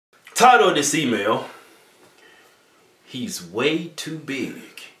Title of this email, he's way too big.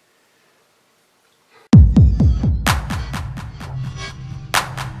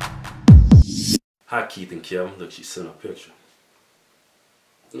 Hi, Keith and Kevin. Look, she sent a picture.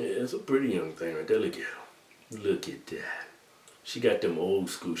 Yeah, it's a pretty young thing right there. Look at her. Look at that. She got them old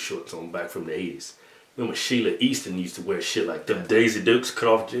school shorts on back from the 80s. Remember Sheila Easton used to wear shit like that. Them Daisy Dukes cut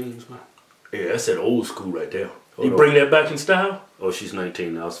off jeans, man. Yeah, that's that old school right there. Hold You on. bring that back in style? Oh, she's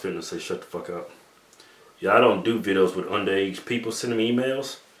 19 now. I was finna say shut the fuck up. Yeah, I don't do videos with underage people sending me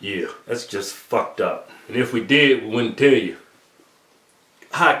emails. Yeah. That's just fucked up. And if we did, we wouldn't tell you.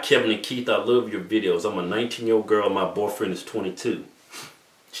 Hi, Kevin and Keith. I love your videos. I'm a 19-year-old girl. My boyfriend is 22.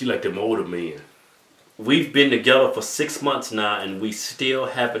 She like them older men. We've been together for 6 months now, and we still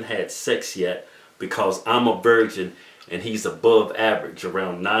haven't had sex yet because I'm a virgin and he's above average,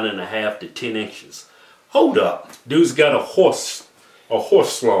 around 9.5 to 10 inches. Hold up. Dude's got a horse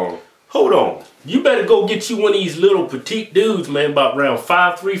slong. Hold on. You better go get you one of these little petite dudes, man, about around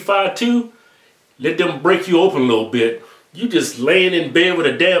 5'3", 5'2". Let them break you open a little bit. You just laying in bed with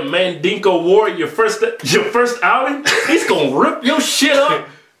a damn Mandinko warrior your first outing? He's gonna rip your shit up.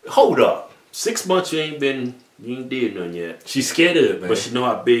 Hold up. 6 months you ain't did nothing yet. She's scared of it, man. But she know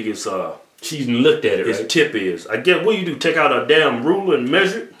how big his She's looked at it, his right? tip is. I get what you do, take out a damn ruler and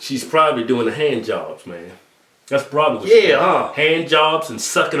measure it? She's probably doing the hand jobs, man. That's probably what she's doing. Hand jobs and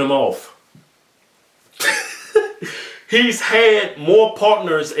sucking them off. He's had more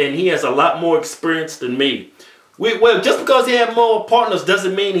partners and he has a lot more experience than me. Well, just because he had more partners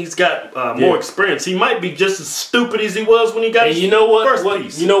doesn't mean he's got more experience. He might be just as stupid as he was when he got his first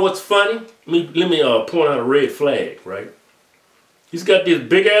piece. You know what's funny? Let me point out a red flag, right? He's got this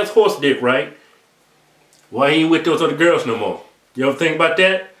big ass horse dick, right? Why he ain't with those other girls no more? You ever think about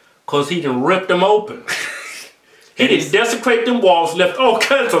that? Cause he done ripped them open. He didn't desecrate them walls, left all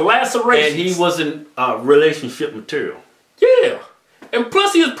kinds of lacerations. And he wasn't relationship material. Yeah. And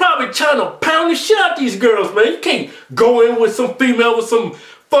plus he was probably trying to pound the shit out these girls, man. You can't go in with some female with some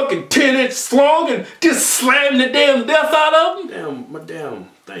fucking 10-inch slong and just slam the damn death out of them. Damn, my damn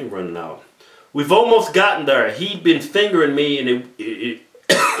thing running out. We've almost gotten there. He'd been fingering me and it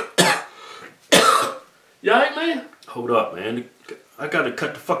You alright, man? Hold up, man. I gotta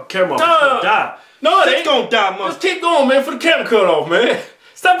cut the fucking camera off. It's gonna die. No, it's gonna die, man. Just keep going, man, for the camera cut off, man.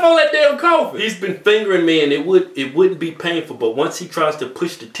 Stop on that damn coffee. He's been fingering me and it wouldn't be painful, but once he tries to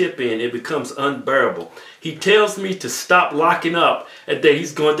push the tip in, it becomes unbearable. He tells me to stop locking up and that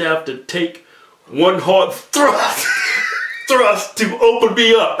he's going to have to take one hard thrust to open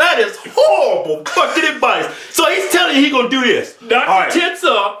me up. That is horrible fucking advice. So he's telling you he gonna do this. Knock your tits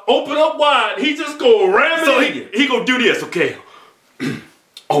up, open up wide, he just gonna ram it in. He gonna do this, okay?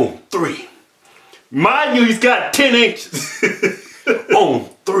 On 3. Mind you, he's got 10 inches. On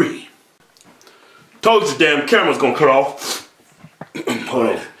 3. Told you the damn camera's gonna cut off. Hold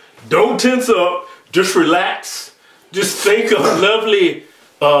on. Don't tense up. Just relax. Just think of lovely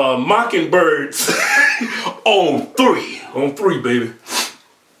mockingbirds. On 3. On 3, baby.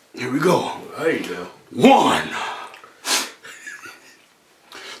 Here we go. There you go. 1.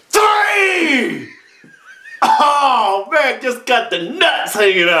 3. Oh man, just got the nuts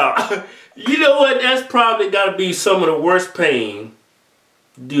hanging out. You know what? That's probably got to be some of the worst pain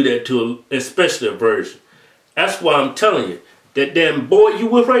to do that to, especially a virgin. That's why I'm telling you, that damn boy you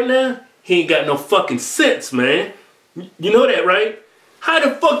with right now, he ain't got no fucking sense, man. You know that, right? How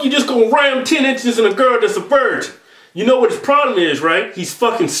the fuck you just gonna ram 10 inches in a girl that's a virgin? You know what his problem is, right? He's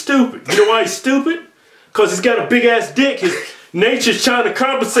fucking stupid. You know why he's stupid? Because he's got a big ass dick. His nature's trying to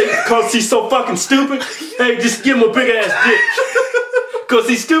compensate because he's so fucking stupid. Hey, just give him a big ass dick. Because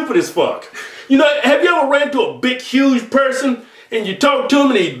he's stupid as fuck. You know, have you ever ran into a big, huge person and you talk to him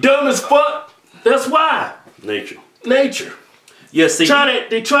and he's dumb as fuck? That's why. Nature. Nature. Yeah, see.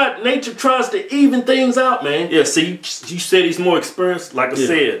 Nature tries to even things out, man. Yeah, see, you said he's more experienced. Like I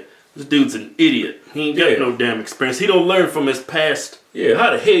said, this dude's an idiot. He ain't got no damn experience. He don't learn from his past. Yeah,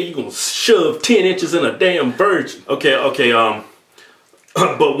 how the hell you gonna shove 10 inches in a damn virgin? Okay,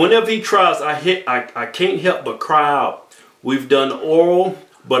 but whenever he tries, I can't help but cry out. We've done oral,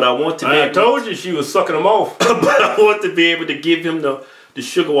 but I want to be I told you she was sucking them off. But I want to be able to give him the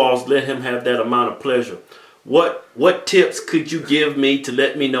sugar walls, let him have that amount of pleasure. What tips could you give me to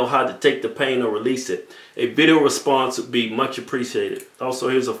let me know how to take the pain or release it? A video response would be much appreciated. Also,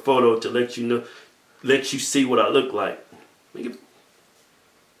 here's a photo to let you see what I look like. She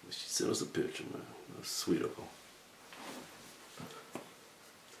sent us a picture, man. That's sweet of her.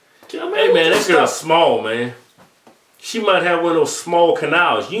 Hey man, that girl's small, man. she might have one of those small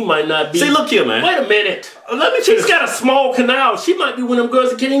canals. You might not be. See, look here, man. Wait a minute. Let me. She's got a small canal. She might be one of them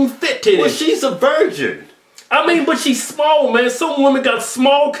girls that can't even fit 10 inches. Well, she's a virgin. I mean, but she's small, man. Some women got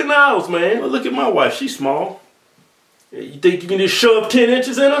small canals, man. Well, look at my wife. She's small. You think you can just shove 10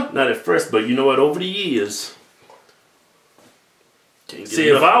 inches in her? Not at first, but you know what? Over the years. See,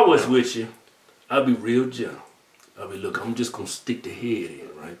 if I was with you, I'd be real gentle. I'd be, look, I'm just going to stick the head in,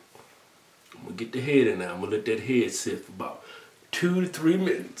 right? I'm going to get the head in there. I'm going to let that head sit for about 2 to 3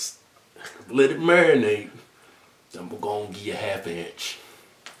 minutes. Let it marinate. I'm going to give you a ½ inch.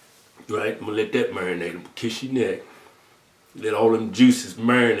 Right? I'm going to let that marinate. I'm going to kiss your neck. Let all them juices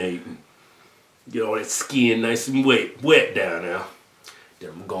marinate. And get all that skin nice and wet down there.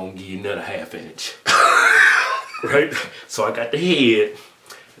 Then I'm going to give you another ½ inch. Right? So I got the head.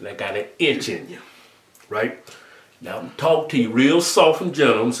 And I got an inch in you. Right? Now I'm talking to you real soft and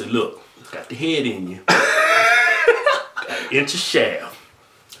gentle. I'm say, look, got the head in you. Got an inch of shaft.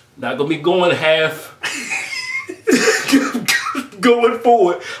 Not going to be going half... going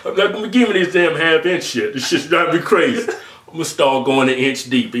forward. I'm not gonna be giving this damn ½ inch shit. This shit's driving me crazy. I'm gonna start going an inch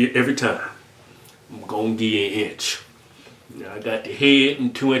deep every time. I'm gonna give you an inch. Now I got the head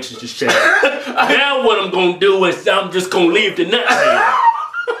and 2 inches of shaft. Now what I'm gonna do is I'm just gonna leave the nut head.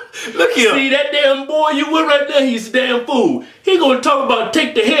 Look here. See that damn boy you with right there? He's a damn fool. He gonna talk about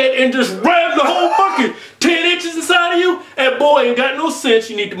take the head and just ram the whole fucking 10 inches inside of you. That boy ain't got no sense.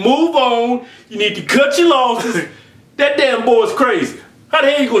 You need to move on. You need to cut your losses. That damn boy's crazy. How the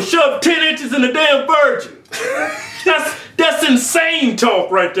hell you gonna shove 10 inches in a damn virgin? That's insane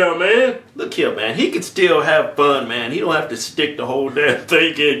talk right there, man. Look here, man. He can still have fun, man. He don't have to stick the whole damn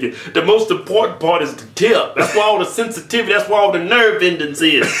thing in you. The most important part is the tip. That's why all the sensitivity, that's why all the nerve endings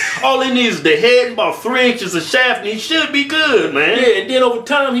is. All he needs is the head and about 3 inches of shaft, and he should be good, man. Yeah, and then over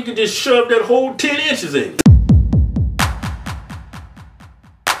time, he can just shove that whole 10 inches in.